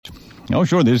Oh,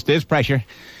 sure, there's pressure.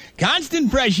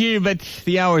 Constant pressure, but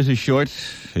the hours are short.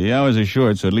 So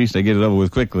at least I get it over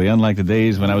with quickly, unlike the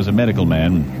days when I was a medical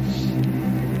man.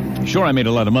 Sure, I made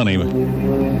a lot of money,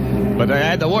 but I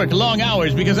had to work long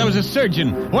hours because I was a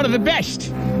surgeon, one of the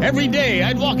best. Every day,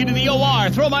 I'd walk into the OR,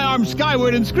 throw my arms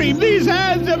skyward, and scream, "These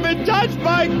hands have been touched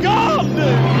by God!"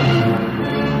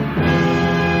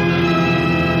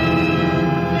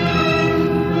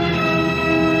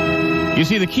 You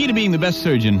see, the key to being the best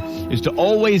surgeon is to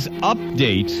always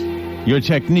update your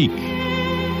technique.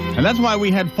 And that's why we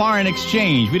had foreign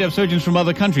exchange. We'd have surgeons from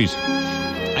other countries.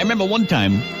 I remember one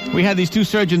time, we had these two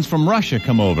surgeons from Russia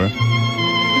come over.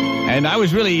 And I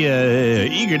was really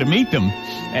eager to meet them.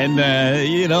 And,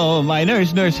 my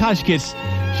nurse Hoskins,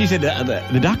 she said,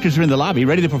 the doctors are in the lobby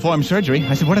ready to perform surgery.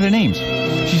 I said, what are their names?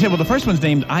 She said, well, the first one's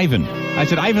named Ivan. I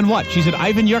said, Ivan what? She said,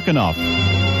 Ivan Yurkinoff.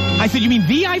 I said, you mean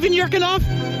the Ivan Yurkinoff?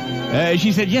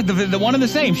 She said, yeah, the one and the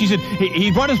same. She said,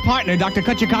 he brought his partner, Dr.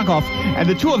 Kutchorkokov, and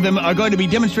the two of them are going to be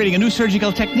demonstrating a new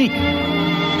surgical technique.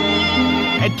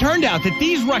 It turned out that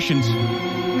these Russians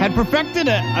had perfected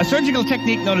a surgical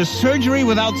technique known as surgery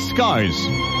without scars.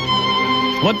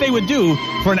 What they would do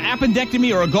for an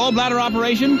appendectomy or a gallbladder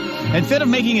operation, instead of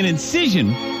making an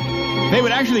incision, they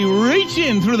would actually reach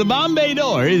in through the Bombay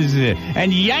doors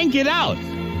and yank it out.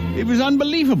 It was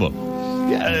unbelievable.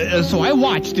 So I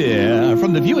watched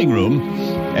from the viewing room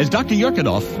as Dr.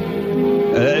 Yurkinoff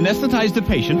anesthetized the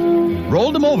patient,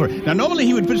 rolled him over. Now, normally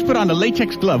he would just put on a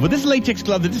latex glove. But this latex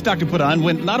glove that this doctor put on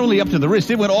went not only up to the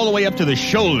wrist, it went all the way up to the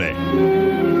shoulder.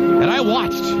 And I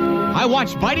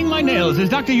watched, biting my nails, as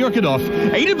Dr.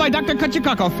 Yurkinoff, aided by Dr.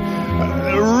 Kutchorkokov,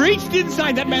 reached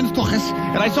inside that man's tuchus,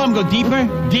 and I saw him go deeper,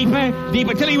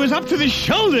 till he was up to the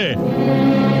shoulder.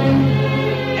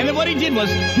 And then what he did was,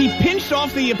 he pinched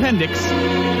off the appendix,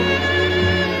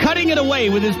 cutting it away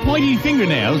with his pointy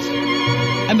fingernails,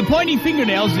 and the pointy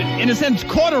fingernails, in a sense,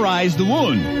 cauterized the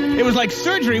wound. It was like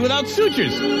surgery without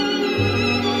sutures.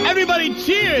 Everybody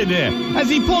cheered as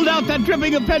he pulled out that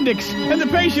dripping appendix, and the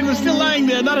patient was still lying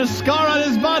there, not a scar on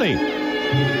his body.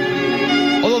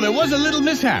 Although there was a little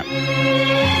mishap.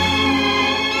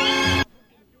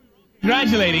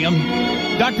 Congratulating him,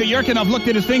 Dr. Yurkinoff looked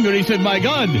at his finger and he said, my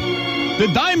God, the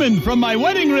diamond from my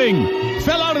wedding ring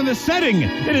fell out of the setting.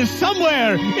 It is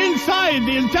somewhere inside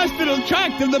the intestinal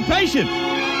tract of the patient.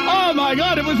 Oh, my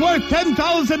God, it was worth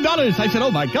 $10,000. I said, oh,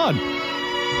 my God.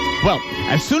 Well,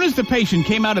 as soon as the patient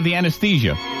came out of the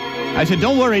anesthesia, I said,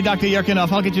 don't worry, Dr.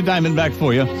 Yurkinoff, I'll get your diamond back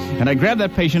for you. And I grabbed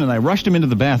that patient and I rushed him into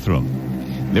the bathroom.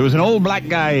 There was an old black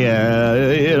guy,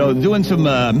 doing some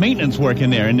maintenance work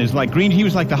in there, and there's like green. He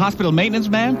was like the hospital maintenance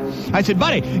man. I said,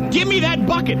 buddy, give me that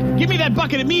bucket. Give me that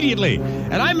bucket immediately.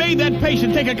 And I made that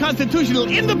patient take a constitutional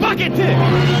in the bucket.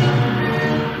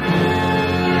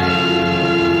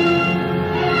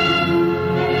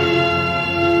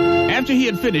 After he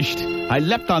had finished, I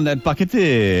leapt on that bucket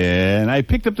and I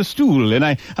picked up the stool and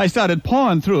I started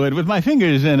pawing through it with my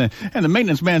fingers and the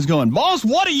maintenance man's going, boss,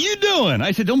 what are you doing?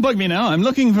 I said, don't bug me now. I'm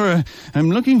looking for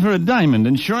a diamond.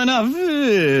 And sure enough,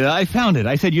 I found it.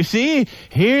 I said, you see,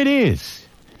 here it is.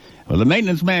 Well, the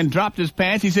maintenance man dropped his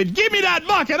pants. He said, give me that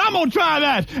bucket. I'm going to try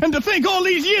that. And to think all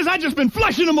these years I've just been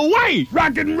flushing them away.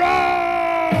 Rock and roll!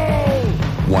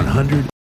 100